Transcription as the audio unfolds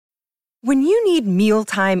When you need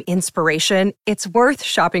mealtime inspiration, it's worth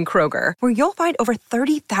shopping Kroger, where you'll find over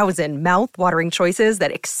 30,000 mouth-watering choices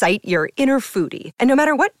that excite your inner foodie. And no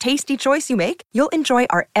matter what tasty choice you make, you'll enjoy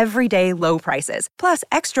our everyday low prices, plus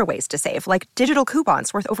extra ways to save, like digital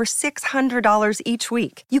coupons worth over $600 each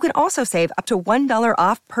week. You can also save up to $1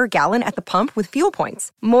 off per gallon at the pump with fuel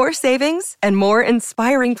points. More savings and more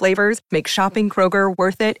inspiring flavors make shopping Kroger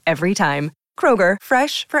worth it every time. Kroger,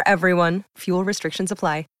 fresh for everyone. Fuel restrictions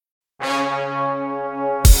apply.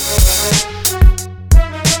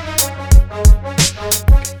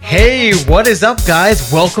 Hey, what is up,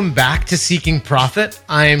 guys? Welcome back to Seeking Profit.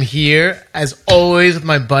 I am here, as always, with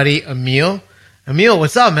my buddy, Emil. Emil,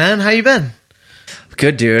 what's up, man? How you been?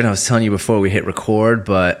 Good, dude. I was telling you before we hit record,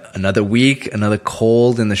 but another week, another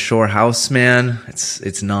cold in the shore house, man. It's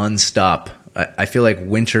nonstop. I feel like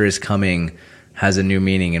winter is coming has a new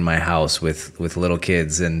meaning in my house with little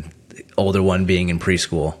kids and the older one being in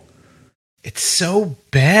preschool. It's so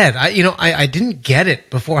bad. I didn't get it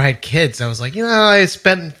before I had kids. I was like, I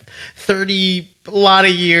spent a lot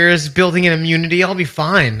of years building an immunity. I'll be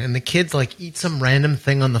fine. And the kids eat some random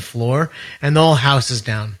thing on the floor and the whole house is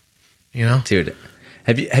down, Dude,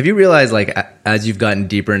 have you realized, as you've gotten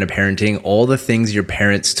deeper into parenting, all the things your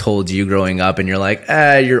parents told you growing up and you're like,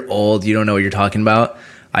 you're old, you don't know what you're talking about?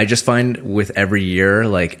 I just find with every year,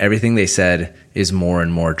 everything they said is more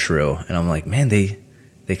and more true. And I'm like, man, they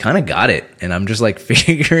kind of got it. And I'm just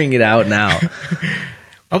figuring it out now.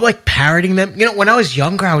 I'm parroting them. When I was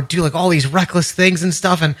younger, I would do all these reckless things and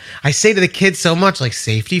stuff. And I say to the kids so much,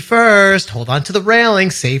 safety first, hold on to the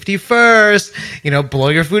railing, safety first, blow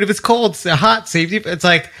your food if it's cold, it's hot, safety. It's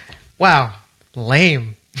wow,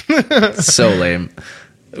 lame. So lame.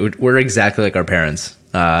 We're exactly like our parents.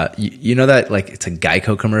 You know that it's a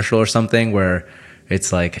Geico commercial or something where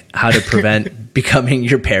it's how to prevent becoming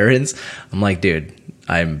your parents. I'm like, dude,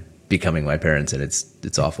 I'm becoming my parents and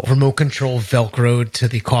it's awful. Remote control Velcroed to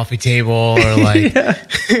the coffee table or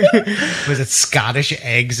was it Scottish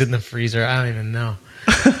eggs in the freezer? I don't even know.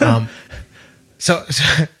 So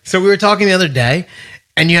we were talking the other day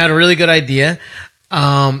and you had a really good idea.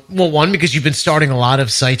 One, because you've been starting a lot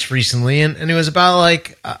of sites recently and it was about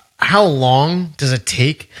how long does it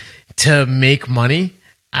take to make money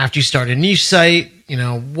after you start a niche site?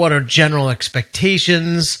 What are general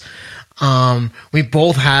expectations? We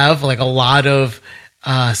both have a lot of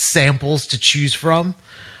samples to choose from.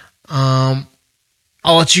 I'll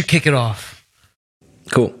let you kick it off.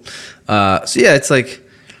 Cool. It's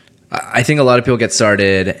I think a lot of people get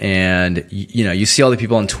started and you see all the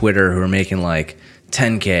people on Twitter who are making $10K,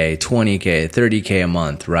 $20K, $30K a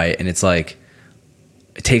month, right? And it's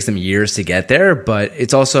it takes them years to get there, but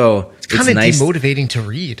it's also kind of nice, demotivating to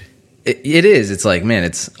read. It is. It's man,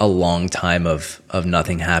 it's a long time of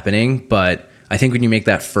nothing happening. But I think when you make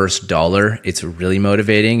that first dollar, it's really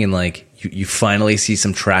motivating and you finally see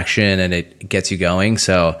some traction and it gets you going.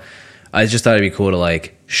 So I just thought it'd be cool to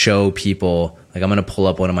show people, I'm going to pull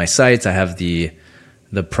up one of my sites. I have the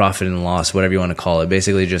profit and loss, whatever you want to call it.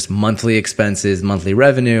 Basically just monthly expenses, monthly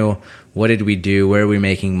revenue. What did we do? Where are we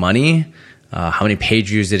making money? How many page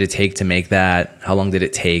views did it take to make that? How long did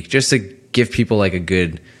it take? Just to give people a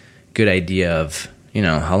good idea of,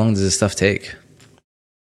 how long does this stuff take?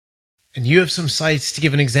 And you have some sites to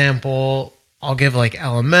give an example. I'll give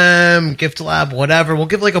LMM, Gift Lab, whatever. We'll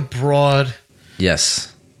give a broad.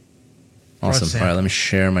 Yes. Awesome. All right, let me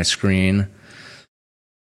share my screen.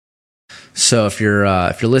 So if you're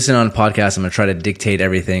listening on a podcast, I'm going to try to dictate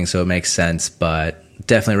everything so it makes sense, but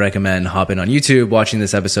definitely recommend hopping on YouTube, watching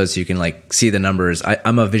this episode so you can see the numbers.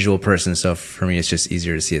 I'm a visual person, so for me, it's just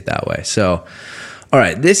easier to see it that way. So, all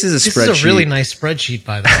right, this is a spreadsheet. This is a really nice spreadsheet,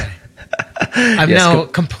 by the way. I'm now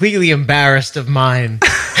completely embarrassed of mine.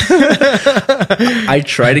 I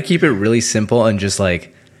try to keep it really simple and just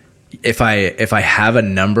if I have a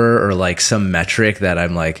number or some metric that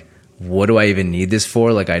I'm what do I even need this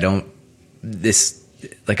for? I don't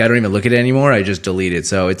even look at it anymore. I just delete it.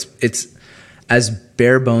 So it's as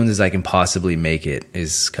bare bones as I can possibly make it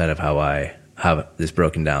is kind of how I have this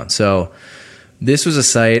broken down. So this was a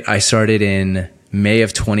site I started in May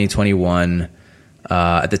of 2021.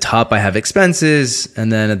 At the top, I have expenses,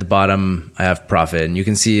 and then at the bottom, I have profit. And you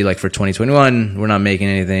can see, for 2021, we're not making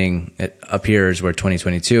anything. It appears where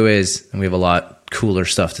 2022 is, and we have a lot cooler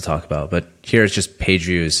stuff to talk about. But here it's just page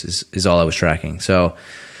views is all I was tracking. So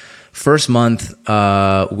first month,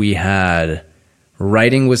 we had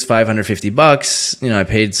writing was $550. I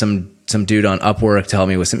paid some dude on Upwork to help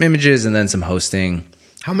me with some images and then some hosting.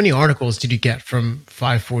 How many articles did you get from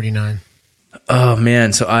 $549? Oh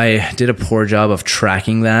man, so I did a poor job of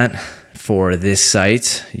tracking that. for this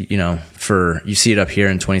site, you see it up here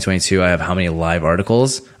in 2022, I have how many live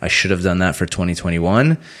articles. I should have done that for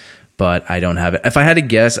 2021, but I don't have it. If I had to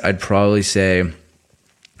guess, I'd probably say,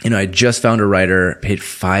 I just found a writer, paid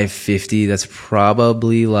 $550. That's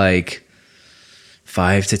probably like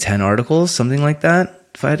 5 to 10 articles, something like that,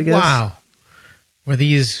 if I had to guess. Wow. Were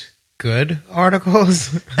these good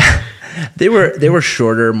articles? They were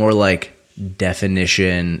shorter, more like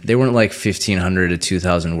definition. They weren't like 1,500 to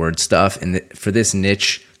 2,000 word stuff. And for this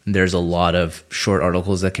niche, there's a lot of short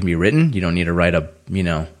articles that can be written. You don't need to write up,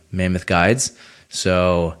 mammoth guides.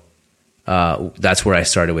 So that's where I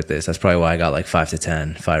started with this. That's probably why I got like 5 to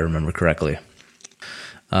 10, if I remember correctly.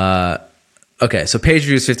 Okay, so page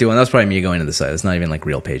views 51. That was probably me going to the site. It's not even like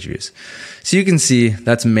real page views. So you can see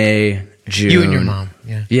that's May, June. You and your mom.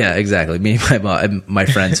 Yeah. Yeah, exactly. Me and my mom, my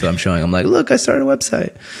friends who I'm showing. I'm like, look, I started a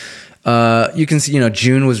website. You can see,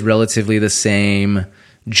 June was relatively the same.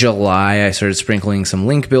 July, I started sprinkling some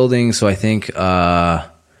link building. So I think, I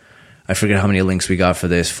forget how many links we got for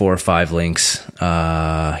this, 4 or 5 links,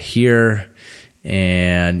 here.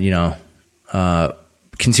 And,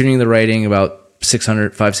 continuing the writing about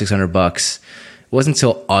 $600 It wasn't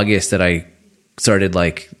until August that I started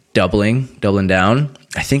like doubling down.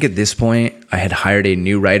 I think at this point I had hired a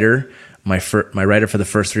new writer. My writer for the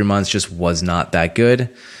first 3 months just was not that good.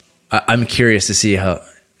 I'm curious to see how.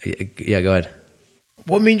 Yeah, go ahead.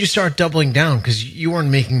 What made you start doubling down? Because you weren't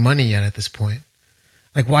making money yet at this point.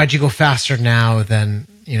 Like, why'd you go faster now than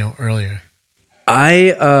earlier? I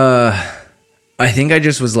think I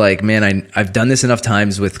just was like, man, I've done this enough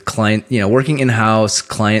times with client, working in-house,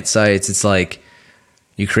 client sites. It's like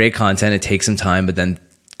you create content, it takes some time, but then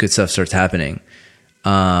good stuff starts happening.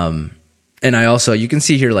 And I also, you can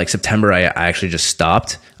see here, like September, I actually just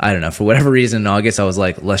stopped. I don't know, for whatever reason in August, I was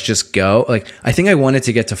like, let's just go. Like, I think I wanted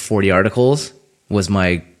to get to 40 articles was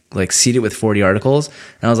my, like, seeded with 40 articles.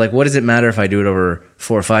 And I was like, what does it matter if I do it over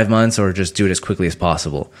 4 or 5 months or just do it as quickly as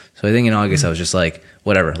possible? So I think in August, I was just like,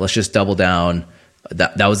 whatever, let's just double down.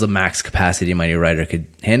 That was the max capacity my new writer could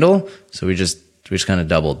handle. So we just kind of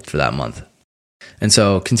doubled for that month. And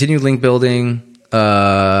so continued link building.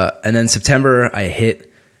 And then September, I hit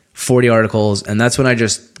 40 articles, and that's when I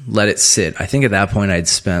just let it sit. I think at that point I'd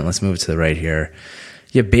spent, let's move to the right here.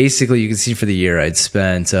 Yeah, basically you can see for the year I'd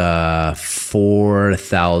spent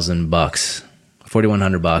 $4,000,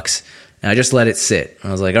 $4,100, and I just let it sit.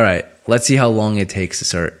 I was like, all right, let's see how long it takes to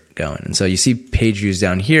start going. And so you see page views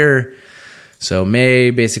down here. So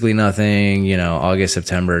May, basically nothing, August,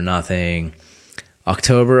 September, nothing.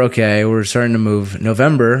 October, okay, we're starting to move.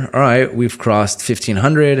 November, all right, we've crossed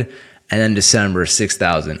 1,500. And then December,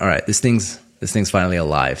 6,000. All right, this thing's finally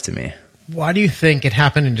alive to me. Why do you think it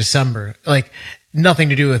happened in December? Like, nothing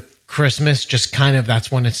to do with Christmas, just kind of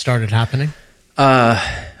that's when it started happening?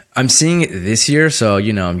 I'm seeing it this year. So,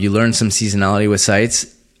 you learn some seasonality with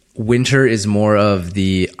sites. Winter is more of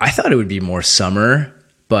I thought it would be more summer,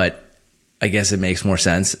 but I guess it makes more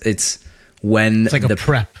sense. It's like a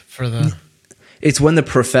prep for the... It's when the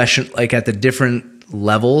profession, like at the different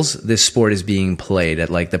levels, this sport is being played at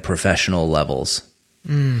like the professional levels.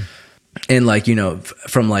 And like,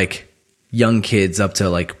 from like young kids up to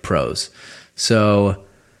like pros. So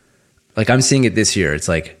like I'm seeing it this year. It's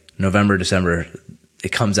like November, December,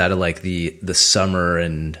 it comes out of like the summer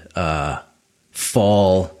and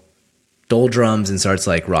fall doldrums and starts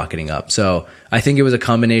like rocketing up. So I think it was a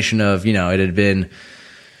combination of, it had been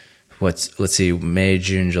let's see, May,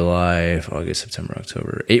 June, July, August, September,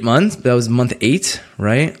 October, 8 months. That was month 8,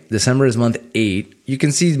 right? December is month 8. You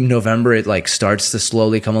can see November, it like starts to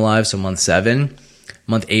slowly come alive. So month 7,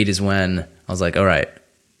 month 8 is when I was like, all right,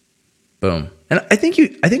 boom. And I think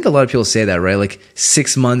a lot of people say that, right? Like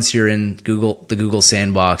 6 months you're in the Google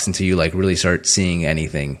sandbox until you like really start seeing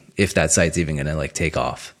anything, if that site's even going to like take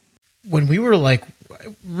off. When we were like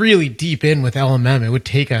really deep in with LMM, it would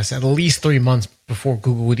take us at least 3 months before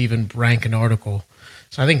Google would even rank an article.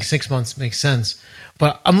 So I think 6 months makes sense.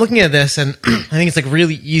 But I'm looking at this and I think it's like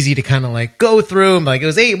really easy to kind of like go through and like, it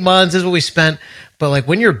was 8 months, this is what we spent. But like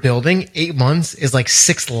when you're building, 8 months is like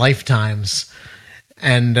 6 lifetimes.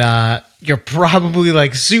 And you're probably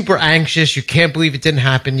like super anxious. You can't believe it didn't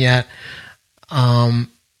happen yet. But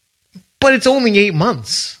it's only 8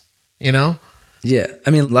 months, Yeah. I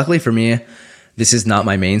mean, luckily for me, this is not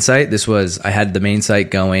my main site. I had the main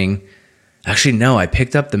site going. Actually, no, I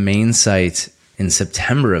picked up the main site in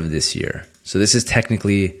September of this year. So this is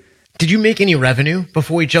technically... Did you make any revenue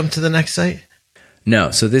before we jump to the next site? No.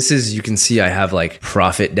 So this is, you can see I have like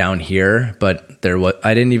profit down here, but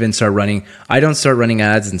I didn't even start running. I don't start running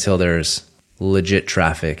ads until there's legit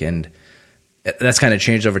traffic. And that's kind of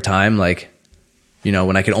changed over time. Like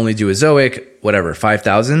when I could only do Ezoic, whatever,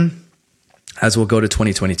 5,000. As we'll go to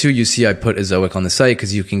 2022, you see I put Ezoic on the site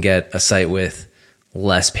because you can get a site with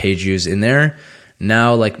less page views in there.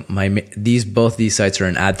 Now, like both these sites are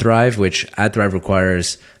in AdThrive, which AdThrive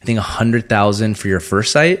requires, I think, 100,000 for your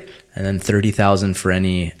first site and then 30,000 for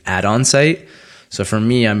any add-on site. So for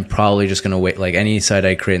me, I'm probably just going to wait, like any site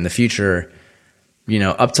I create in the future,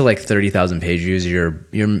 up to like 30,000 page views, you're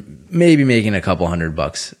maybe making a couple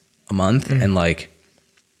 $100 a month. And like,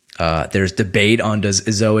 there's debate on does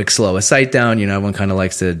Ezoic slow a site down? Everyone kind of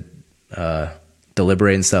likes to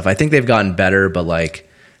deliberate and stuff. I think they've gotten better, but like,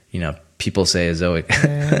 people say Ezoic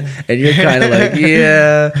and you're kind of like,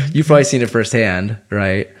 yeah, you've probably seen it firsthand,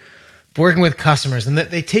 right? Working with customers and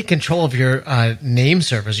they take control of your name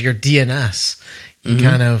servers, your DNS. You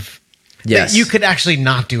kind of, yes, you could actually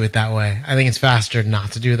not do it that way. I think it's faster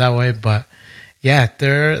not to do it that way, but yeah,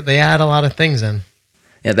 they add a lot of things in.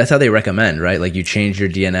 Yeah, that's how they recommend, right? Like you change your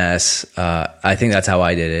DNS. I think that's how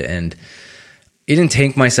I did it. And it didn't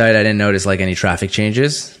tank my site. I didn't notice like any traffic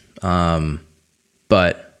changes.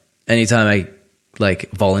 But anytime I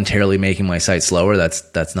like voluntarily making my site slower,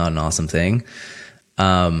 that's not an awesome thing.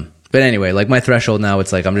 But anyway, like my threshold now,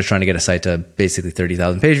 it's like I'm just trying to get a site to basically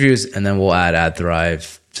 30,000 page views, and then we'll add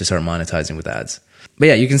AdThrive to start monetizing with ads. But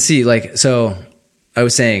yeah, you can see like, so I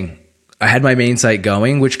was saying I had my main site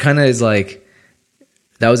going, which kind of is like,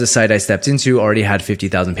 that was a site I stepped into, already had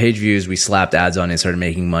 50,000 page views. We slapped ads on it and started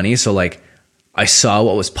making money. So like I saw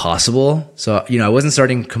what was possible. So, I wasn't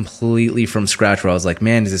starting completely from scratch where I was like,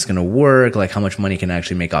 man, is this going to work? Like how much money can I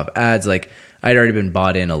actually make off ads? Like I'd already been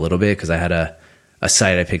bought in a little bit because I had a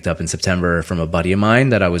site I picked up in September from a buddy of mine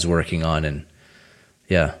that I was working on. And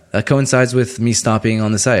yeah, that coincides with me stopping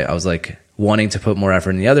on the site. I was like wanting to put more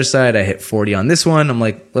effort in the other side. I hit 40 on this one. I'm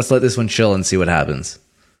like, let's let this one chill and see what happens.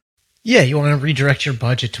 Yeah, you want to redirect your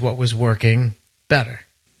budget to what was working better.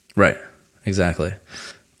 Right, exactly.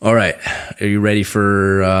 All right, are you ready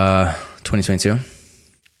for 2022?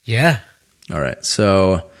 Yeah. All right,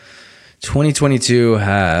 so 2022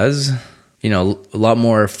 has, a lot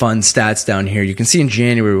more fun stats down here. You can see in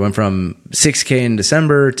January, we went from 6K in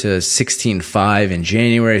December to 16.5 in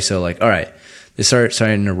January. So like, all right, this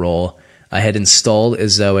starting to roll. I had installed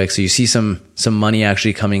Ezoic, so you see some money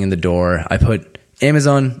actually coming in the door. I put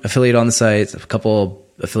Amazon affiliate on the site, a couple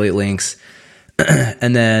affiliate links,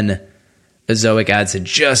 and then Ezoic ads had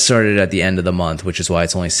just started at the end of the month, which is why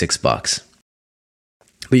it's only $6.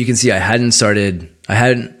 But you can see I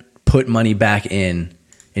hadn't put money back in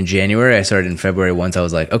January. I started in February once I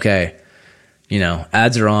was like, okay,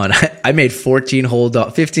 ads are on. I made almost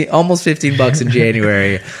 $15 in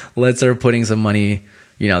January. Let's start putting some money,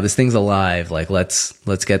 this thing's alive. Like let's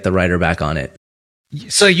get the writer back on it.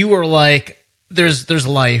 So you were like, there's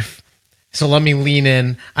life, so let me lean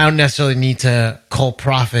in. I don't necessarily need to call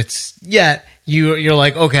profits yet. You're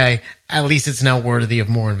like, okay, at least it's now worthy of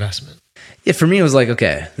more investment. Yeah, for me it was like,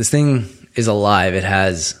 okay, this thing is alive. It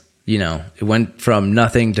has, it went from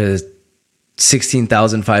nothing to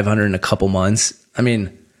 16,500 in a couple months. I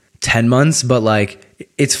mean, 10 months, but like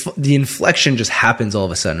it's the inflection just happens all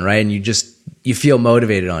of a sudden, right? And you feel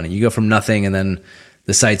motivated on it. You go from nothing and then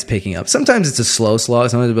the site's picking up. Sometimes it's a slow slog.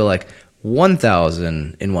 Sometimes it'll be like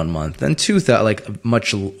 1,000 in 1 month, then 2,000, like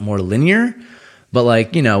much more linear. But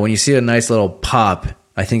like, when you see a nice little pop,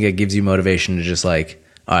 I think it gives you motivation to just like,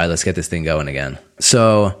 all right, let's get this thing going again.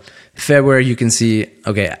 So February, you can see,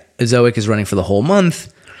 okay, Ezoic is running for the whole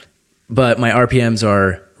month, but my RPMs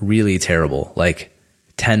are really terrible, like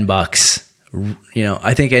 $10.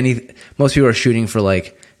 I think most people are shooting for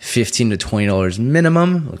like $15 to $20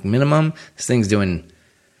 minimum. This thing's doing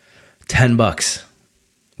 $10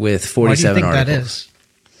 with 47 Why do you think articles.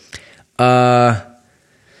 That is?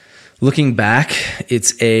 Looking back,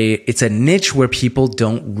 it's a niche where people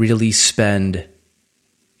don't really spend.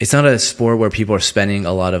 It's not a sport where people are spending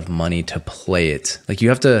a lot of money to play it. Like you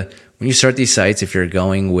have to, when you start these sites, if you're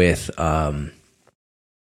going with,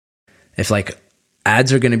 if like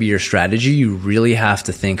ads are going to be your strategy, you really have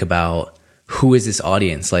to think about who is this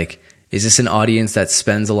audience? Like, is this an audience that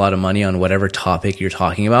spends a lot of money on whatever topic you're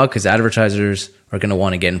talking about? Because advertisers are going to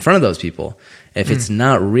want to get in front of those people. If it's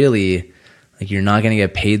not really, like, you're not going to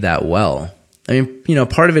get paid that well. I mean,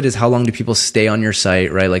 part of it is how long do people stay on your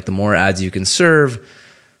site, right? Like the more ads you can serve,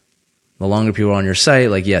 the longer people are on your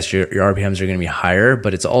site. Like, yes, your RPMs are going to be higher,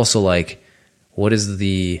 but it's also like, what is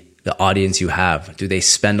the audience you have? Do they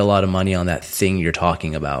spend a lot of money on that thing you're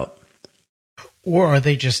talking about? Or are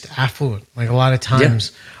they just affluent? Like a lot of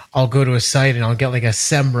times I'll go to a site and I'll get like a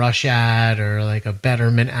SEMrush ad or like a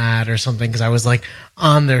Betterment ad or something because I was like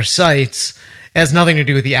on their sites. It has nothing to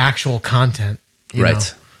do with the actual content.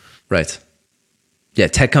 Right.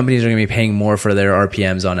 tech companies are going to be paying more for their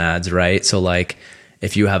RPMs on ads, right? So like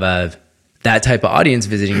if you have that type of audience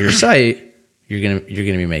visiting your site, you're going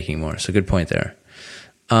to be making more. So good point there.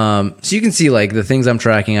 So you can see like the things I'm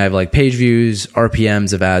tracking. I have like page views,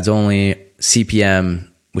 RPMs of ads only, CPM,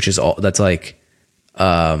 which is all that's like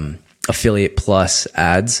affiliate plus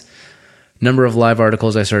ads. Number of live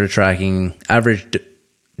articles I started tracking, average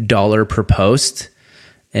dollar per post,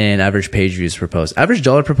 and average page views per post. Average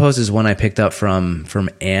dollar per post is one I picked up from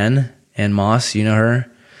Ann Moss. You know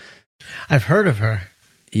her? I've heard of her.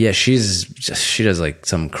 Yeah, she does like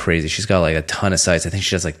some crazy. She's got like a ton of sites. I think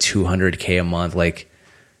she does like 200K a month, like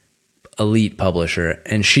elite publisher.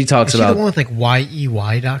 And she talks about the one with like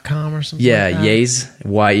yey.com or something. Yeah, like that? Yeys,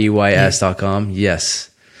 yeys.com. Yes.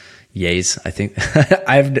 Yeys, I think.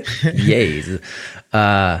 I've Yeys.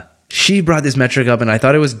 She brought this metric up, and I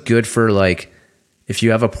thought it was good for like if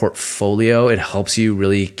you have a portfolio, it helps you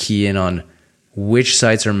really key in on which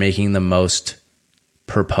sites are making the most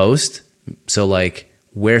per post. So like,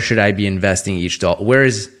 where should I be investing each dollar? Where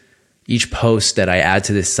is each post that I add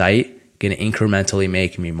to this site going to incrementally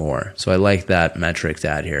make me more? So I like that metric to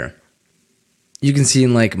add here. You can see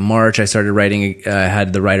in like March, I started writing,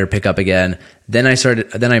 had the writer pick up again. Then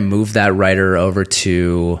I moved that writer over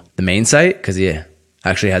to the main site because he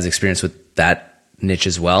actually has experience with that niche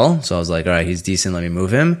as well. So I was like, all right, he's decent. Let me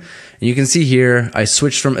move him. And you can see here, I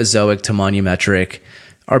switched from Ezoic to Monumetric.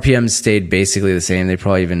 RPMs stayed basically the same. They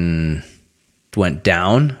probably even went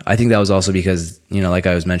down. I think that was also because, like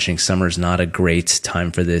I was mentioning, summer's not a great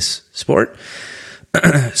time for this sport.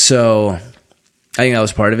 So I think that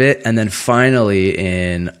was part of it. And then finally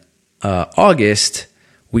in August,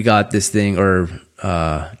 we got this thing, or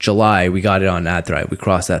July, we got it on AdThrive. We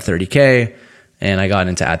crossed that 30K, and I got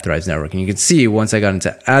into AdThrive's network. And you can see once I got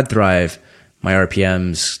into AdThrive, my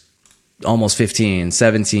RPMs almost 15,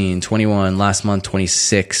 17, 21, last month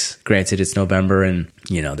 26. Granted, it's November and,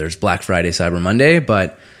 there's Black Friday, Cyber Monday,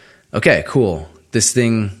 but okay, cool. This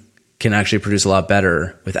thing can actually produce a lot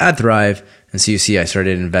better with AdThrive. And so you see, I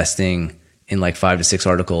started investing in like 5 to 6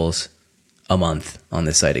 articles a month on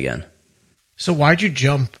this site again. So why'd you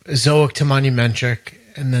jump Ezoic to Monumetric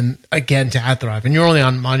and then again to AdThrive? And you're only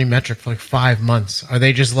on Monumetric for like 5 months. Are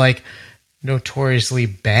they just like notoriously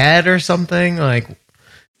bad or something? Like,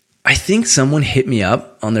 I think someone hit me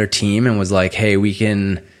up on their team and was like, hey, we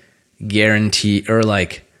can guarantee, or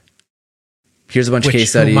like, here's a bunch of case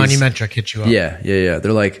studies. Monumetric hit you up. Yeah.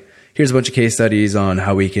 They're like, here's a bunch of case studies on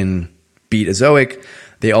how we can beat Ezoic.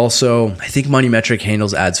 They also, I think Monumetric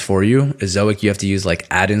handles ads for you. Ezoic, you have to use like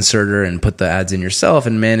Ad Inserter and put the ads in yourself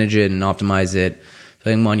and manage it and optimize it. So I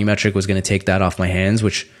think Monumetric was going to take that off my hands,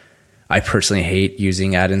 which I personally hate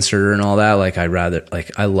using Ad Inserter and all that. Like I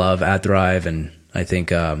love AdThrive, and I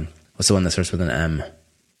think, what's the one that starts with an M?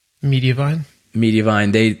 Mediavine.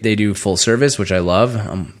 They do full service, which I love.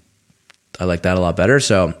 I like that a lot better.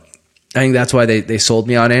 So I think that's why they sold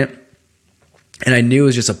me on it. And I knew it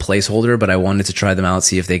was just a placeholder, but I wanted to try them out,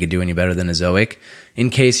 see if they could do any better than Ezoic. In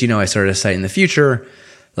case, I started a site in the future,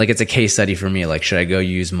 like it's a case study for me. Like, should I go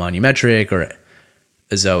use Monumetric or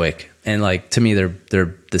Ezoic? And like, to me,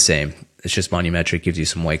 they're the same. It's just Monumetric gives you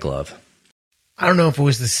some white glove. I don't know if it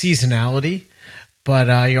was the seasonality, but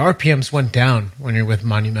your RPMs went down when you're with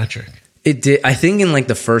Monumetric. It did. I think in like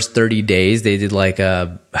the first 30 days, they did like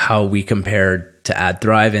how we compared to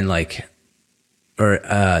AdThrive and like, or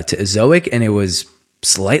to Ezoic, and it was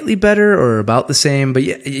slightly better or about the same. But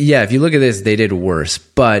yeah, if you look at this, they did worse.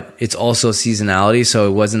 But it's also seasonality, so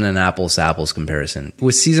it wasn't an apples to apples comparison.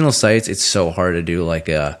 With seasonal sites, it's so hard to do like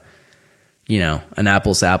an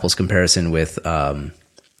apples to apples comparison with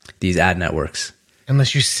these ad networks.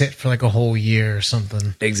 Unless you sit for like a whole year or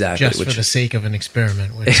something. Exactly. Just for the sake of an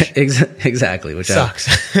experiment. Which exactly. Which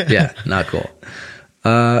sucks. Yeah, not cool.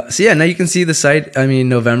 So yeah, now you can see the site. I mean,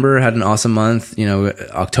 November had an awesome month.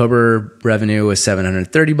 October revenue was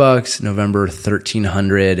 $730, November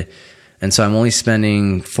 $1,300. And so I'm only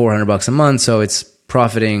spending $400 a month. So it's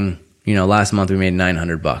profiting, last month we made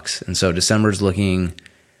 $900. And so December's looking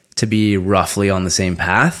to be roughly on the same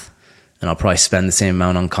path. And I'll probably spend the same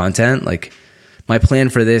amount on content. Like, my plan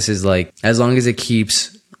for this is like, as long as it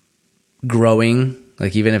keeps growing,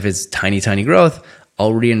 like even if it's tiny growth,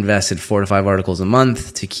 I'll reinvest in 4 to 5 articles a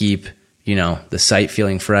month to keep, the site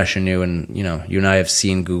feeling fresh and new. And, you and I have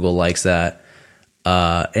seen Google likes that.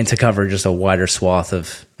 And to cover just a wider swath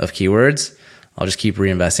of keywords, I'll just keep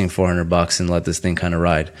reinvesting $400 and let this thing kind of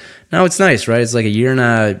ride. Now it's nice, right? It's like a year and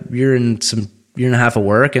a half of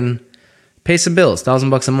work and pay some bills,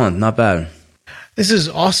 $1,000 a month. Not bad. This is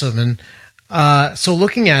awesome. And so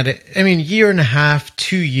looking at it, I mean, year and a half,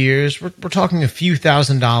 2 years, we're talking a few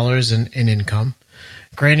 $1,000s in income.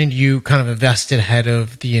 granted you kind of invested ahead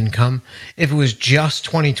of the income. If it was just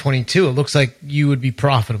 2022, it looks like you would be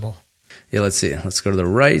profitable. Yeah, let's see. Let's go to the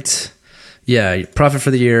right. Yeah, profit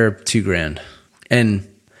for the year, $2,000. And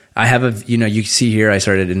I have you see here, I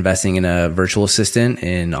started investing in a virtual assistant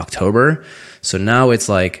in October. So now it's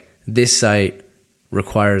like this site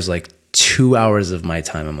requires like 2 hours of my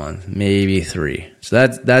time a month, maybe 3. So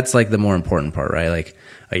that's like the more important part, right? Like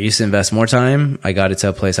I used to invest more time. I got it to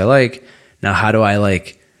a place I like. Now, how do I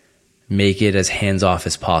like make it as hands off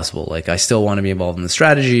as possible? Like I still want to be involved in the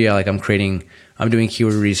strategy. I'm doing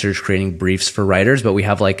keyword research, creating briefs for writers, but we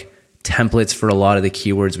have like templates for a lot of the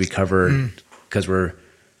keywords we cover because we're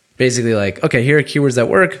basically like, okay, here are keywords that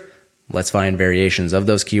work. Let's find variations of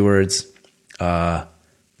those keywords.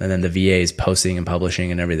 And then the VA is posting and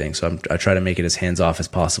publishing and everything. So I try to make it as hands off as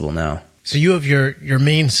possible now. So you have your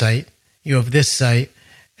main site, you have this site,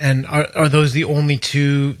 and are those the only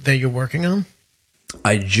two that you're working on?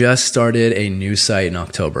 I just started a new site in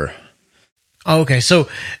October. Oh, okay. So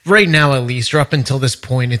right now, at least, or up until this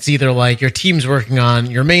point, it's either like your team's working on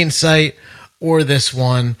your main site or this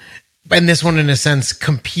one. And this one, in a sense,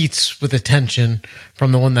 competes with attention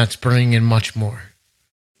from the one that's bringing in much more.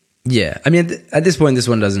 Yeah. I mean, at this point, this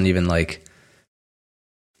one doesn't even like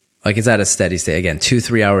it's at a steady state. Again,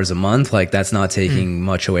 2-3 hours a month. Like that's not taking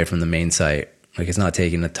much away from the main site. Like it's not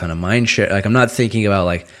taking a ton of mind share. Like I'm not thinking about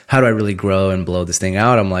like, how do I really grow and blow this thing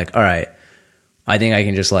out? I'm like, all right, I think I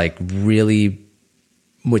can just like really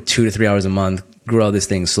with 2 to 3 hours a month, grow this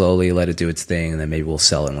thing slowly, let it do its thing. And then maybe we'll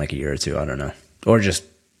sell in like a year or two. I don't know. Or just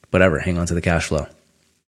whatever, hang on to the cash flow.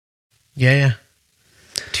 Yeah.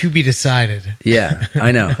 To be decided. Yeah,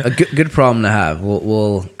 I know. A good problem to have.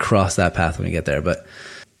 We'll cross that path when we get there. But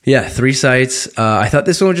yeah, 3 sites. I thought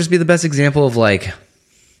this one would just be the best example of like,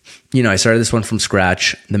 I started this one from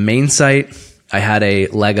scratch. The main site, I had a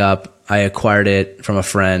leg up. I acquired it from a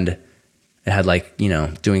friend. It had like,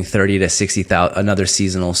 doing 30 to 60,000, another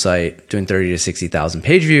seasonal site doing 30 to 60,000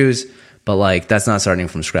 page views. But like, that's not starting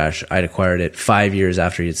from scratch. I'd acquired it 5 years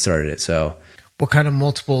after you'd started it. So what kind of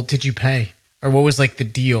multiple did you pay? Or what was like the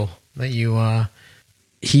deal that you...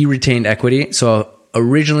 He retained equity. So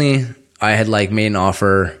originally I had like made an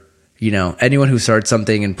offer, anyone who starts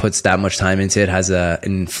something and puts that much time into it has an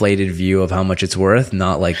inflated view of how much it's worth,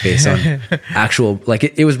 not like based on actual, like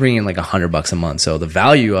it was bringing in like $100 a month. So the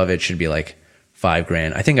value of it should be like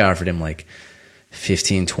 $5,000. I think I offered him like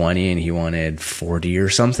 15, 20 and he wanted 40 or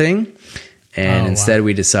something. And instead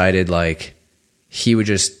we decided like he would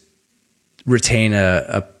just retain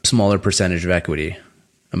a smaller percentage of equity,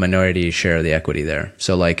 a minority share of the equity there.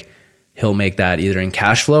 So like he'll make that either in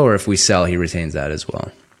cash flow or if we sell, he retains that as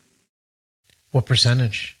well. What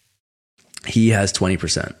percentage? He has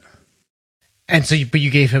 20%. And so, but you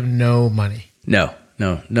gave him no money? No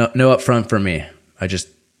upfront for me. I just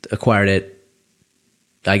acquired it.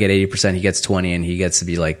 I get 80%, he gets 20 and he gets to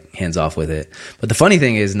be like hands off with it. But the funny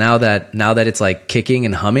thing is now that it's like kicking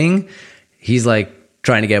and humming, he's like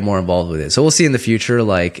trying to get more involved with it. So we'll see in the future,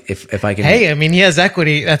 like if I can. Hey, I mean, he has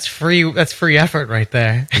equity. That's free effort right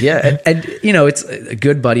there. Yeah. And it's a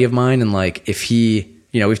good buddy of mine. And like, if he,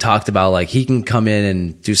 we've talked about like, he can come in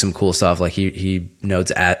and do some cool stuff. Like he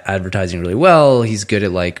knows advertising really well. He's good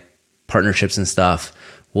at like partnerships and stuff.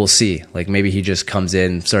 We'll see. Like maybe he just comes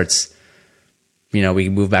in, starts, we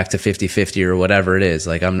move back to 50-50 or whatever it is.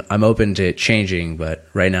 Like I'm open to it changing, but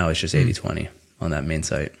right now it's just 80-20 on that main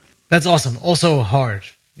site. That's awesome. Also hard,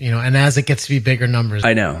 and as it gets to be bigger numbers.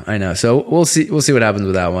 I know. So we'll see what happens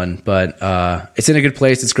with that one, but it's in a good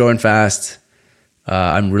place. It's growing fast.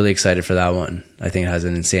 I'm really excited for that one. I think it has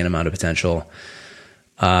an insane amount of potential.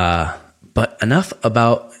 But enough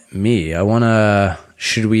about me. Do you want to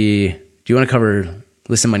cover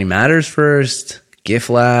Listen Money Matters first?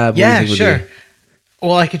 GIFLab? Yeah, sure.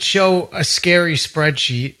 Well, I could show a scary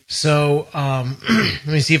spreadsheet. So let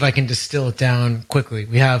me see if I can distill it down quickly.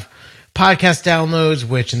 We have podcast downloads,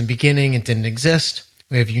 which in the beginning it didn't exist.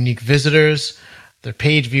 We have unique visitors, their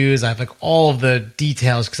page views. I have like all of the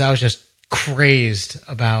details because I was just crazy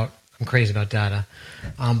about data.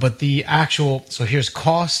 But the actual, so here's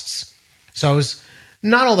costs. So I was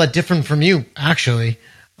not all that different from you, actually.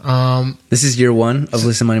 This is year 1 of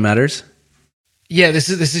Listen Money Matters? Yeah, this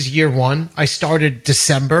is year 1. I started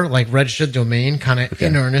December, like registered domain, kind of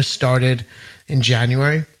in earnest, started in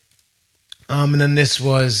January. And then this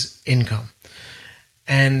was income.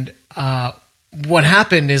 And what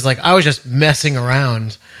happened is like I was just messing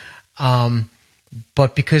around.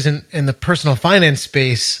 But because in the personal finance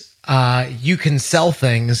space, you can sell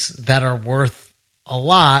things that are worth a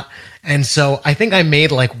lot. And so I think I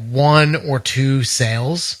made like 1 or 2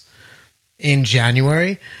 sales in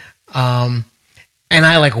January. and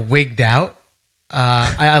I like wigged out.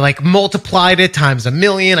 I like multiplied it times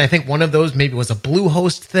 1,000,000. I think one of those maybe was a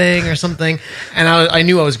Bluehost thing or something. And I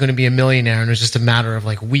knew I was going to be a millionaire, and it was just a matter of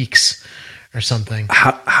like weeks or something.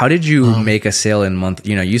 How did you make a sale in month?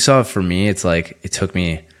 You know, you saw for me, it's like it took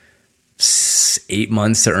me 8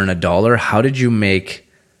 months to earn $1. How did you make,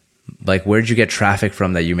 like, where did you get traffic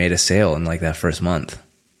from that you made a sale in like that first month?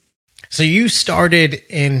 So you started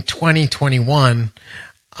in 2021,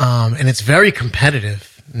 and it's very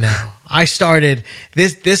competitive now. I started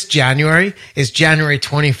this January is January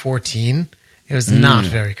 2014. It was not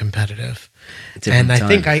very competitive. And I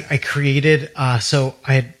think I created, so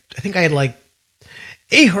I think I had like,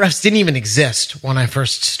 Ahrefs didn't even exist when I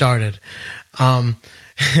first started.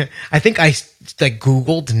 I think I like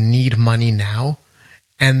Googled need money now,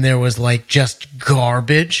 and there was like just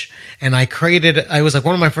garbage. And I was like,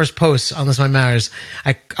 one of my first posts on This Might Matters,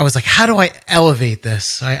 I was like, how do I elevate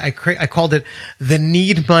this? I called it the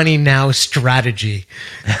need money now strategy.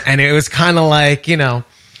 And it was kind of like, you know,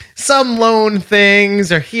 some loan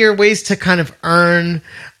things, or here ways to kind of earn,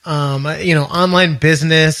 you know, online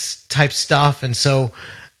business type stuff. And so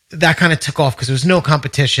that kind of took off because there was no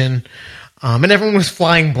competition, and everyone was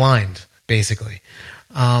flying blind, basically.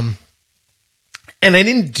 And I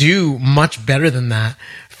didn't do much better than that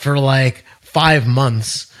for like 5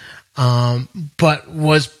 months, but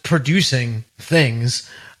was producing things.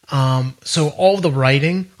 So all the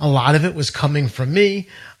writing, a lot of it was coming from me.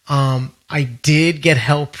 I did get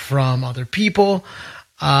help from other people.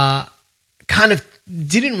 Kind of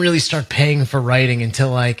didn't really start paying for writing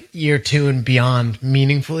until like year 2 and beyond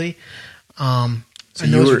meaningfully. So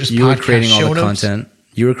you were creating all the content.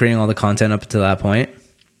 You were creating all the content up to that point.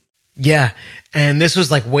 Yeah. And this was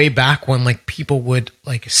like way back when like people would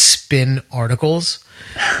like spin articles.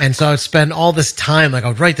 And so I would spend all this time, like I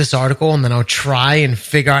would write this article and then I would try and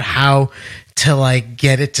figure out how to like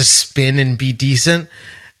get it to spin and be decent.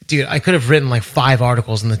 Dude, I could have written like 5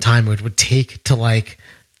 articles in the time it would take to like,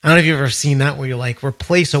 I don't know if you've ever seen that where you like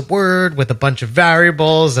replace a word with a bunch of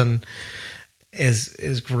variables, and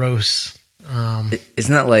is gross.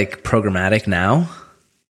 Isn't that like programmatic now?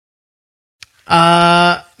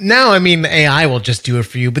 Now, I mean, AI will just do it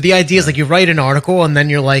for you. But the idea is like you write an article and then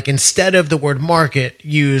you're like, instead of the word market,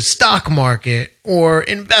 use stock market or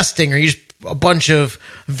investing, or use a bunch of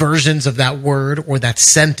versions of that word or that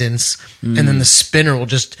sentence. And then the spinner will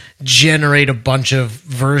just generate a bunch of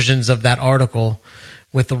versions of that article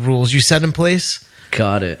with the rules you set in place.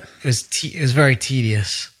 Got it. It was very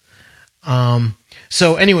tedious.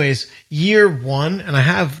 So anyways, year 1, and I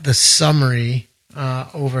have the summary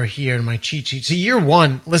over here in my cheat sheet. So year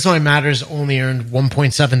 1, Listen Why It Matters only earned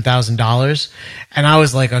 $1,700, and I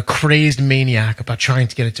was like a crazed maniac about trying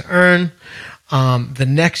to get it to earn. The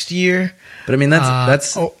next year, but I mean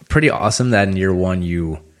that's pretty awesome that in year 1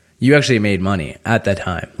 you actually made money at that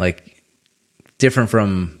time. Like different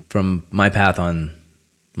from my path on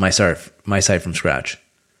my site from scratch.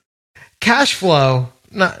 Cash flow,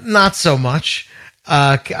 not so much.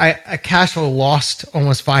 Cash flow lost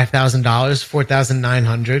almost $5,000,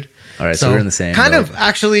 $4,900. All right, so we're in the same kind boat. of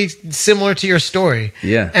actually similar to your story.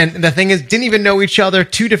 Yeah. And the thing is, didn't even know each other.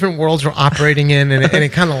 2 different worlds we're operating in, and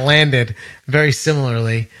it kind of landed very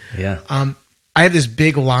similarly. Yeah. I have this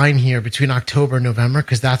big line here between October and November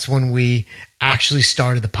because that's when we actually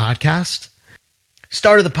started the podcast.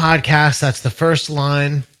 That's the first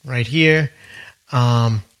line right here.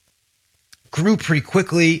 Grew pretty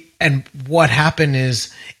quickly, and what happened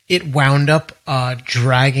is it wound up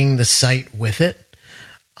dragging the site with it.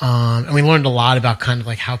 And we learned a lot about kind of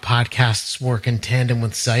like how podcasts work in tandem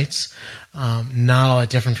with sites. Not all that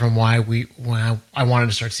different from why I wanted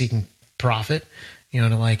to start seeking profit,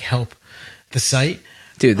 to like help the site.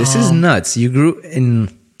 Dude, this is nuts. You grew in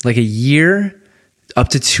like a year up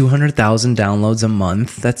to 200,000 downloads a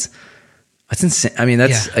month. That's insane. I mean,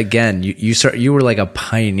 again, you were like a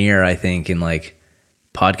pioneer, I think, in like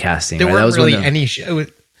podcasting. There right? weren't really any.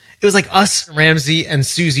 It was like us, Ramsey, and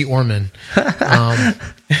Susie Orman.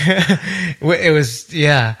 It was,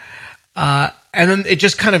 yeah. And then it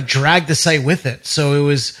just kind of dragged the site with it. So it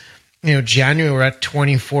was, January, we're at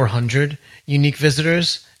 2,400 unique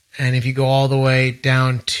visitors. And if you go all the way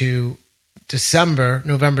down to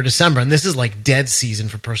November, December, and this is like dead season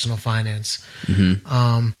for personal finance,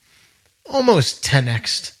 almost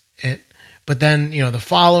 10x'd it. But then, the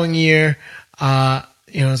following year,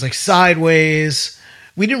 it was like sideways.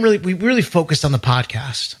 We really focused on the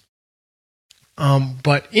podcast.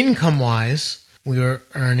 But income wise, we were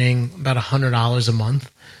earning about $100 a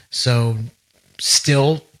month. So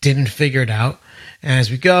still didn't figure it out. And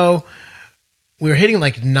as we go, we were hitting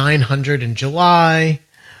like 900 in July.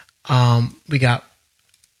 We got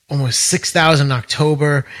almost 6,000 in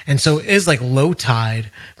October. And so it is like low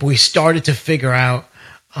tide, but we started to figure out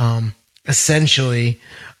essentially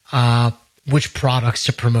which products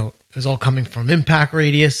to promote. It was all coming from Impact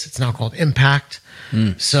Radius. It's now called Impact.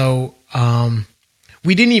 So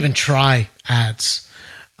we didn't even try ads.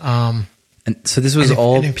 And so this was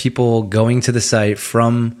all people going to the site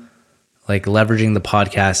from like leveraging the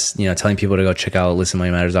podcast, you know, telling people to go check out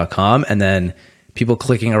listenmoneymatters.com, and then people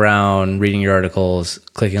clicking around, reading your articles,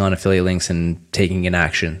 clicking on affiliate links and taking an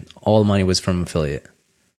action. All the money was from affiliate.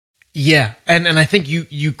 Yeah. And I think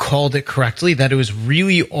you called it correctly, that it was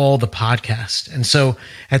really all the podcast. And so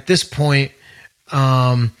at this point,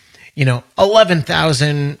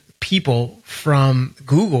 11,000 people from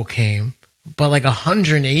Google came, but like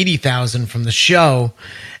 180,000 from the show.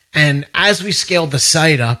 And as we scaled the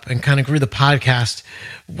site up and kind of grew the podcast,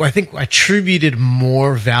 I think I attributed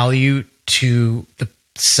more value to the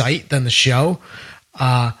site than the show.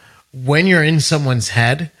 When you're in someone's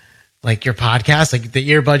head, like your podcast, like the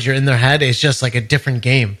earbuds, you're in their head, it's just like a different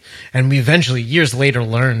game. And we eventually, years later,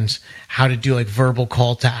 learned how to do like verbal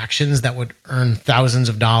call to actions that would earn thousands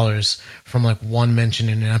of dollars from like one mention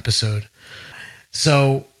in an episode.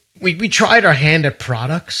 So we tried our hand at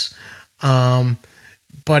products.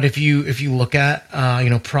 But if you look at,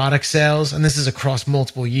 product sales, and this is across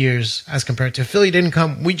multiple years as compared to affiliate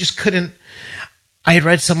income, we just couldn't. I had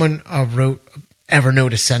read someone wrote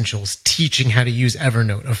Evernote Essentials, teaching how to use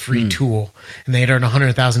Evernote, a free tool, and they had earned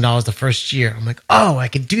 $100,000 the first year. I'm like, oh, I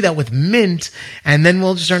could do that with Mint, and then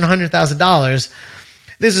we'll just earn $100,000.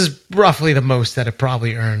 This is roughly the most that it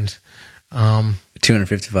probably earned.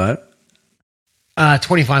 255?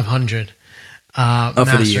 2,500.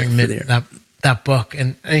 Mastering Mint, that book.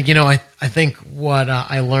 And I think what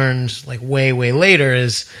I learned like way later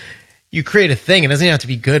is you create a thing. It doesn't have to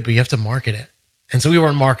be good, but you have to market it. And so we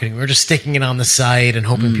weren't marketing. We were just sticking it on the site and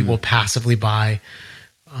hoping people would passively buy.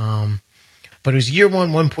 But it was year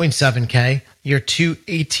 1, 1.7K, year 2,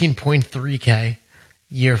 18.3K,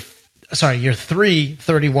 year 3,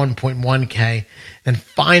 31.1K. Then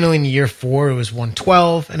finally in year 4, it was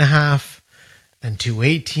 112.5, then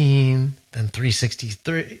 218, then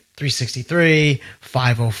 363,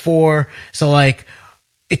 504. So like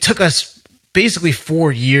it took us basically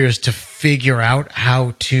 4 years to figure out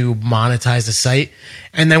how to monetize the site.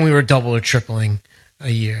 And then we were double or tripling a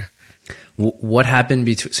year. What happened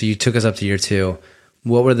between, so you took us up to year 2.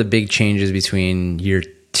 What were the big changes between year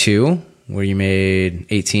 2, where you made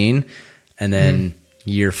 18, and then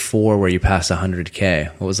year 4, where you passed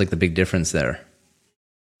 100K? What was like the big difference there?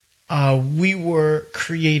 We were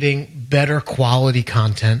creating better quality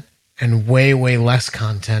content and way less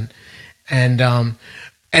content. And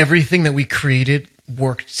everything that we created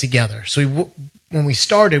worked together. So when we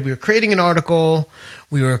started, we were creating an article,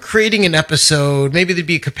 we were creating an episode, maybe there'd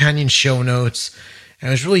be a companion show notes, and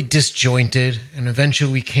it was really disjointed. And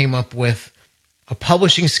eventually we came up with a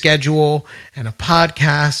publishing schedule and a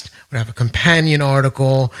podcast. We'd have a companion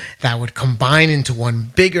article that would combine into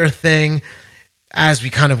one bigger thing. As we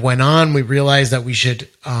kind of went on, we realized that we should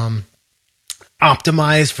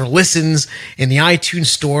optimize for listens in the iTunes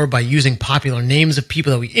store by using popular names of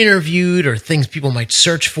people that we interviewed or things people might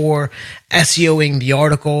search for, SEOing the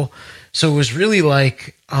article. So it was really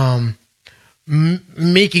like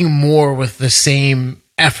making more with the same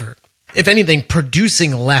effort. If anything,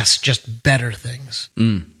 producing less, just better things.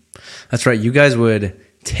 That's right. You guys would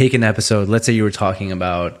take an episode. Let's say you were talking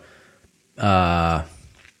about how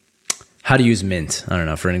to use Mint. I don't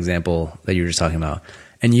know, for an example that you were just talking about.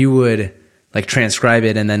 And you would like transcribe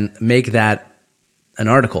it and then make that an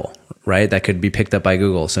article, right? That could be picked up by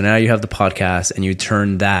Google. So now you have the podcast and you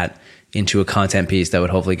turn that into a content piece that would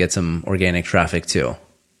hopefully get some organic traffic too.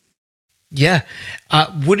 Yeah.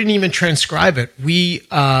 Wouldn't even transcribe it. We,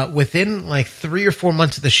 within like 3 or 4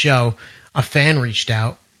 months of the show, a fan reached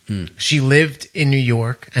out. She lived in New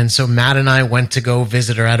York. And so Matt and I went to go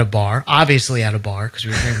visit her at a bar, obviously at a bar because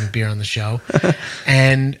we were drinking beer on the show.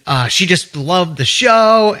 And she just loved the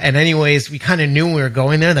show. And anyways, we kind of knew when we were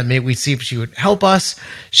going there that maybe we'd see if she would help us.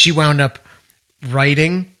 She wound up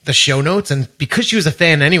writing the show notes. And because she was a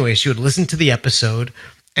fan anyway, she would listen to the episode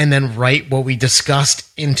and then write what we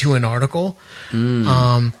discussed into an article.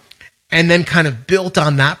 And then kind of built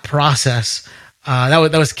on that process.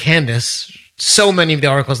 That was Candace. So many of the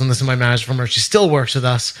articles on Listen Money Matters from her. She still works with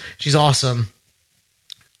us. She's awesome.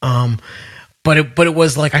 But it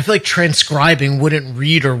was like, I feel like transcribing wouldn't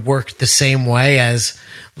read or work the same way as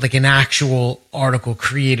like an actual article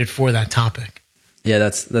created for that topic. Yeah,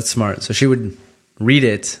 that's smart. So she would read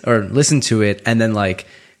it or listen to it and then like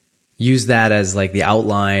use that as like the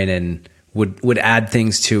outline and would add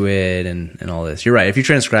things to it and all this. You're right. If you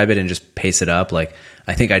transcribe it and just paste it up, like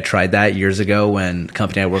I think I tried that years ago when the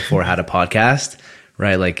company I worked for had a podcast,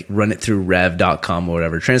 right? Like run it through rev.com or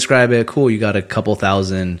whatever, transcribe it. Cool. You got a couple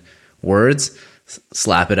thousand words,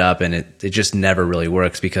 slap it up. And it just never really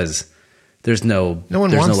works because there's no one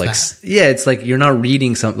there's wants no like, that. yeah, it's like, you're not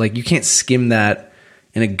reading something, like you can't skim that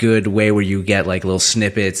in a good way where you get like little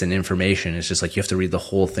snippets and information. It's just like, you have to read the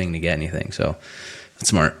whole thing to get anything. So that's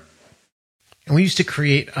smart. And we used to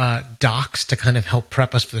create docs to kind of help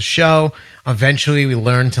prep us for the show. Eventually, we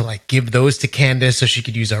learned to like give those to Candace so she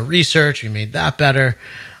could use our research. We made that better.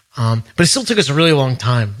 But it still took us a really long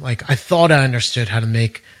time. Like I thought I understood how to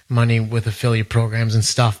make money with affiliate programs and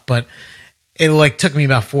stuff, but it like took me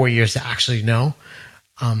about 4 years to actually know.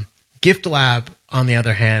 GiftLab, on the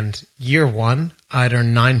other hand, year one, I'd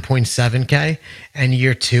earned 9.7K, and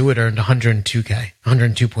year two, it earned 102K,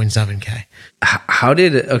 102.7K. How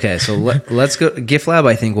did it, okay, so let's go. GiftLab,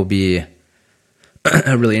 I think, will be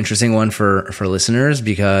a really interesting one for listeners,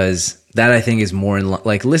 because that I think is more in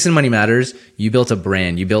like Listen Money Matters. You built a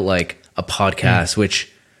brand, you built like a podcast,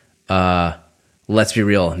 which let's be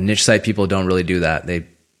real, niche site people don't really do that. They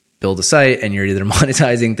build a site and you're either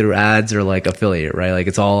monetizing through ads or like affiliate, right? Like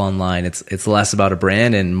it's all online. It's less about a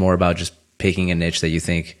brand and more about just picking a niche that you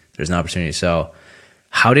think there's an opportunity. So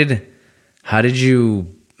how did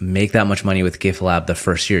you make that much money with GiftLab the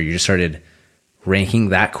first year? You just started ranking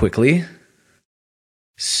that quickly?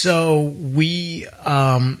 So we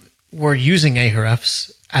were using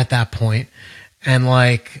Ahrefs at that point, and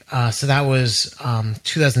like so that was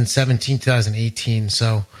 2017, 2018.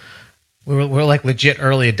 So we're like legit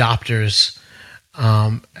early adopters,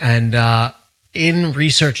 and in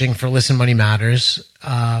researching for Listen Money Matters,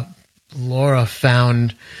 Laura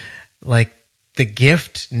found like the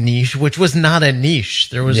gift niche, which was not a niche.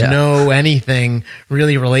 There was no anything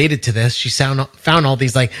really related to this. She found all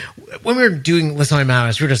these, like when we were doing Listen Money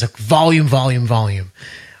Matters, we were just like volume,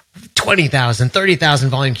 20,000, 30,000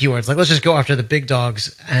 volume keywords. Like let's just go after the big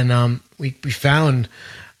dogs. And we found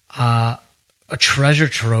a treasure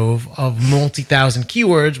trove of multi-thousand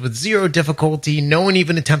keywords with zero difficulty. No one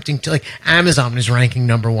even attempting to, like Amazon is ranking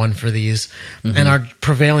number one for these. Mm-hmm. And our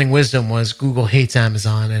prevailing wisdom was Google hates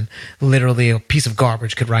Amazon, and literally a piece of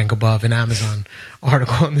garbage could rank above an Amazon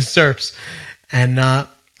article in the SERPs. And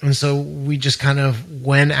so we just kind of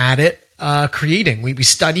went at it, creating. We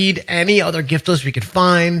studied any other gift list we could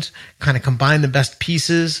find, kind of combined the best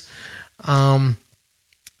pieces.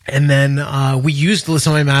 And then we used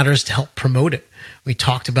Listen Money Matters to help promote it. We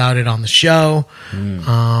talked about it on the show.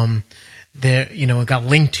 There, it got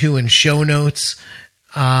linked to in show notes.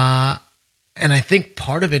 And I think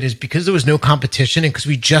part of it is because there was no competition, and because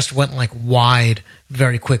we just went like wide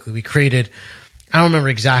very quickly. We created, I don't remember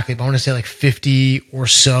exactly, but I want to say like 50 or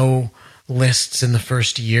so lists in the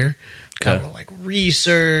first year that were like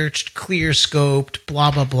researched, clear scoped,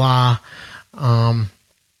 blah, blah, blah.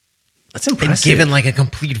 That's impressive. And given like a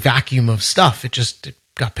complete vacuum of stuff, it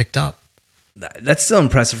got picked up. That's still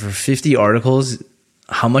impressive for 50 articles.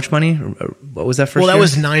 How much money? What was that first year? Well, that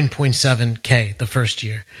was 9.7K the first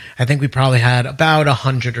year. I think we probably had about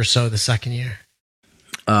 100 or so the second year.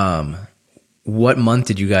 What month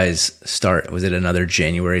did you guys start? Was it another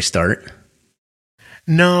January start?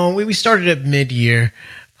 No, we started at mid-year.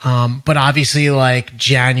 But obviously like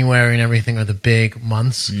January and everything are the big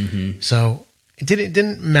months. Mm-hmm. So it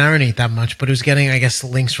didn't marinate that much, but it was getting, I guess,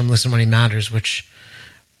 links from Listen Money Matters, which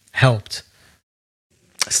helped.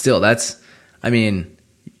 Still,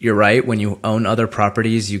 you're right. When you own other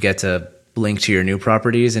properties, you get to link to your new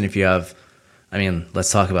properties. And if you have,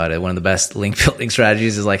 let's talk about it. One of the best link building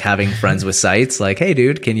strategies is like having friends with sites. Like, hey,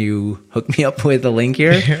 dude, can you hook me up with a link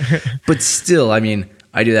here? But still, I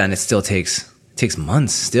do that and it still takes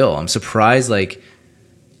months still. I'm surprised like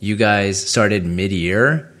you guys started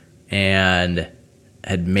mid-year and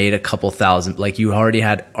had made a couple thousand, like you already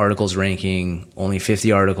had articles ranking, only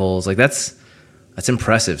 50 articles. Like that's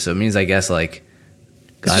impressive. So it means, I guess, like,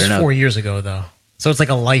 this is 4 years ago though. So it's like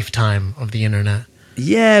a lifetime of the internet.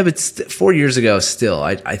 Yeah, but 4 years ago still,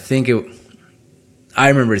 I think I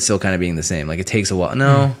remember it still kind of being the same. Like it takes a while.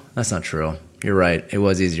 No, that's not true. You're right. It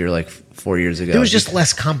was easier like 4 years ago. There was just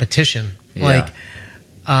less competition. Yeah.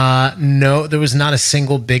 Like, no, there was not a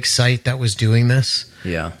single big site that was doing this.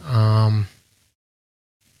 Yeah.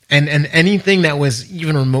 And anything that was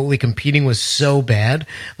even remotely competing was so bad.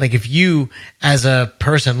 Like if you, as a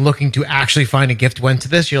person looking to actually find a gift, went to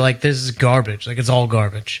this, you're like, this is garbage. Like it's all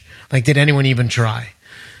garbage. Like, did anyone even try?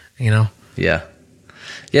 Yeah.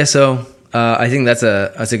 Yeah. So I think that's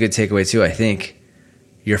a good takeaway too. I think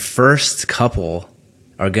your first couple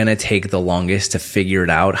are going to take the longest to figure it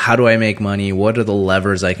out. How do I make money? What are the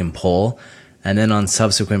levers I can pull? And then on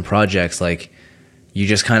subsequent projects, like you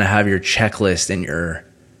just kind of have your checklist, and your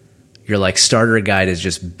like starter guide is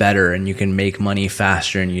just better, and you can make money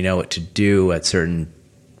faster, and you know what to do at certain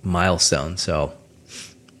milestones. So,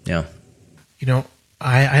 yeah.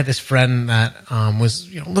 I had this friend that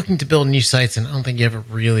was looking to build new sites, and I don't think he ever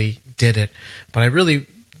really did it. But I really,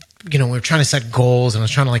 we were trying to set goals, and I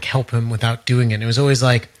was trying to like help him without doing it. And it was always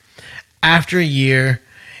like, after a year,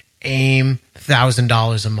 aim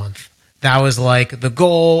 $1,000 a month. That was like the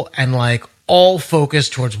goal, and like all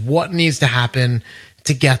focused towards what needs to happen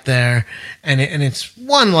to get there. And it's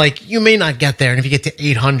one, like you may not get there, and if you get to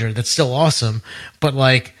 800, that's still awesome. But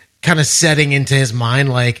like kind of setting into his mind,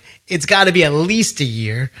 like it's got to be at least a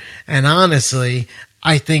year. And honestly,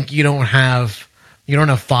 I think you don't have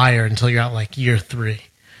fire until you're at like year 3.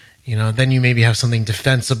 Then you maybe have something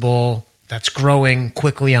defensible that's growing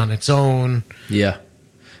quickly on its own. Yeah.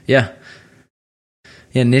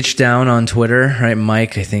 Niche Down on Twitter, right?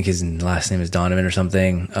 Mike, I think his last name is Donovan or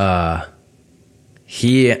something.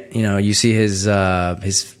 He, you see his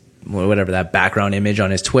whatever, that background image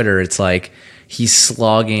on his Twitter. It's like he's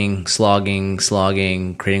slogging,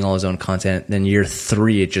 creating all his own content. Then year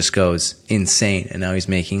 3, it just goes insane. And now he's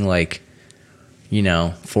making like,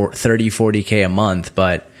 40K a month,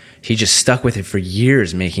 but he just stuck with it for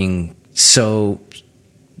years, making so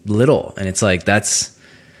little. And it's like, that's,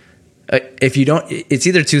 if you don't, it's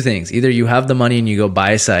either two things. Either you have the money and you go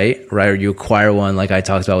buy a site, right? Or you acquire one, like I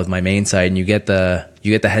talked about with my main site, and you get the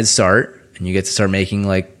head start, and you get to start making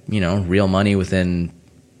like, real money within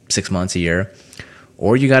 6 months, a year.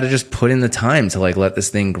 Or you got to just put in the time to like let this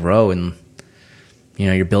thing grow, and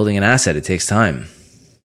you're building an asset. It takes time.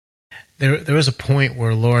 There was a point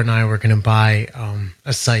where Laura and I were going to buy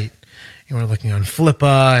a site, and we're looking on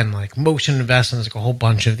Flippa and like Motion Investments, like a whole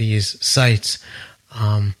bunch of these sites.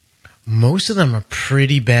 Most of them are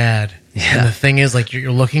pretty bad. Yeah. And the thing is, like,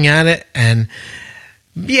 you're looking at it, and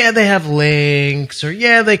yeah, they have links, or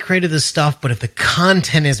yeah, they created this stuff, but if the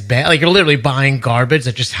content is bad, like you're literally buying garbage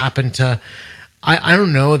that just happened to, I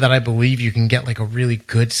don't know that I believe you can get like a really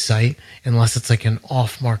good site unless it's like an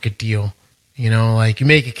off-market deal. Like you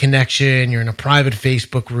make a connection, you're in a private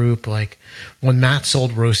Facebook group. Like when Matt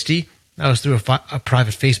sold Roasty, that was through a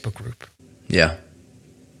private Facebook group. Yeah.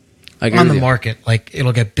 On the market, like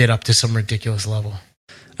it'll get bid up to some ridiculous level.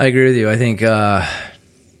 I agree with you. I think,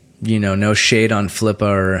 no shade on Flippa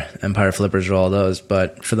or Empire Flippers or all those,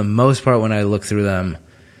 but for the most part, when I look through them,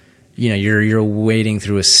 you're wading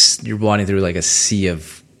through like a sea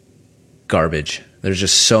of garbage. There's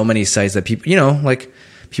just so many sites that people, like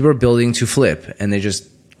people are building to flip, and they just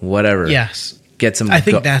whatever. Yes, get some. I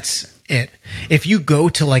think that's it. If you go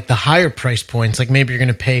to like the higher price points, like maybe you're going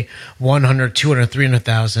to pay 100, 200,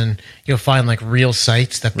 300,000, you'll find like real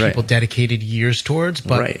sites that people dedicated years towards.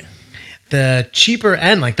 But the cheaper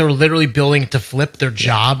end, like they're literally building it to flip. Their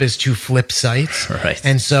job is to flip sites. Right.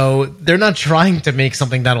 And so they're not trying to make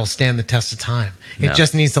something that'll stand the test of time. It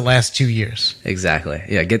just needs to last 2 years. Exactly.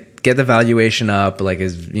 Yeah. Get the valuation up, like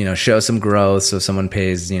show some growth. So someone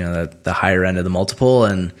pays, the higher end of the multiple,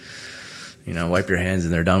 and wipe your hands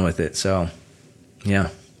and they're done with it. So, yeah.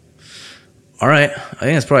 All right. I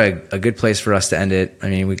think that's probably a good place for us to end it. I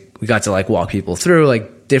mean, we got to like walk people through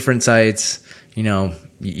like different sites.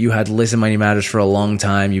 You had Listen Money Matters for a long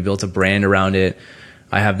time. You built a brand around it.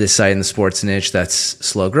 I have this site in the sports niche that's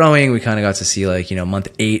slow growing. We kind of got to see like, month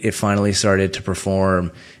 8, it finally started to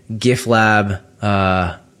perform. GIF Lab,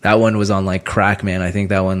 that one was on like crack, man. I think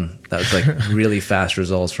that was like really fast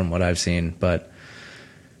results from what I've seen. But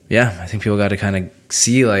yeah, I think people got to kind of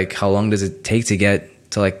see like how long does it take to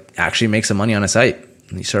get to like actually make some money on a site,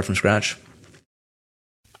 and you start from scratch.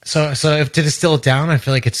 So if to distill it down, I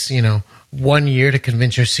feel like it's 1 year to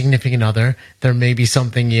convince your significant other there may be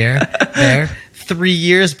something there. 3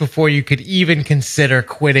 years before you could even consider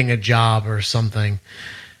quitting a job or something.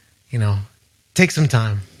 Take some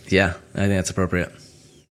time. Yeah, I think that's appropriate.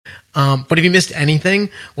 But if you missed anything,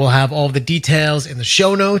 we'll have all the details in the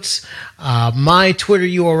show notes. My Twitter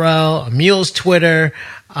URL, Emil's Twitter,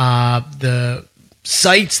 the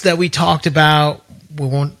sites that we talked about. We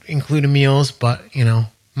won't include Emil's, but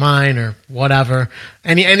mine or whatever.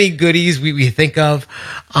 Any goodies we think of.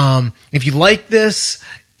 If you like this,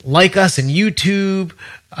 like us on YouTube,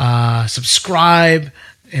 subscribe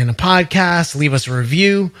in a podcast, leave us a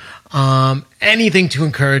review. Anything to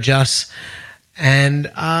encourage us. And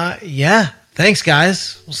thanks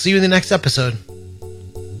guys. We'll see you in the next episode.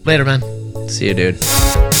 Later, man. See you, dude.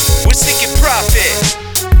 We're seeking profit.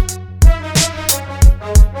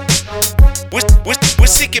 We're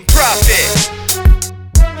seeking profit.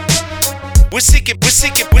 We're seeking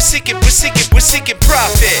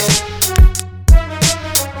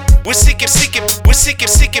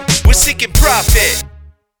profit. We're seeking profit.